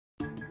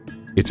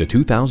It's a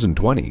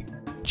 2020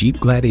 Jeep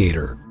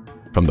Gladiator.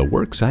 From the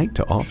work site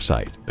to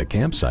off-site, the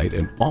campsite,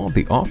 and all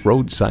the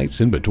off-road sites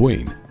in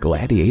between,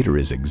 Gladiator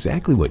is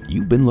exactly what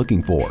you've been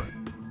looking for.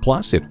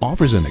 Plus, it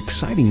offers an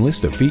exciting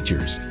list of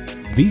features: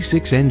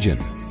 V6 engine,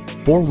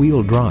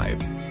 4-wheel drive,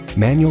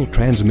 manual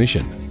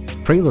transmission,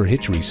 trailer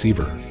hitch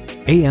receiver,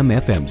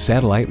 AM/FM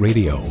satellite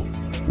radio,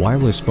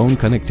 wireless phone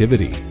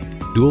connectivity,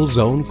 dual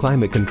zone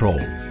climate control,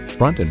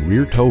 front and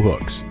rear tow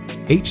hooks,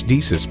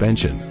 HD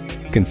suspension,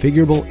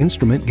 configurable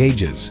instrument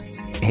gauges,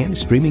 and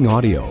streaming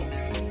audio.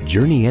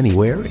 Journey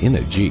anywhere in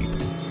a Jeep.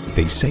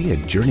 They say a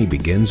journey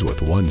begins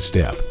with one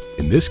step.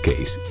 In this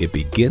case, it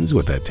begins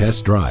with a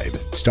test drive.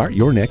 Start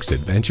your next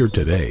adventure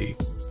today.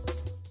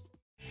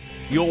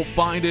 You'll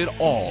find it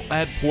all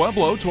at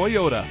Pueblo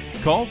Toyota.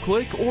 Call,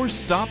 click, or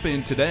stop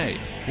in today.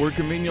 We're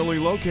conveniently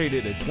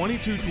located at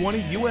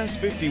 2220 US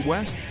 50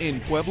 West in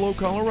Pueblo,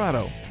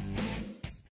 Colorado.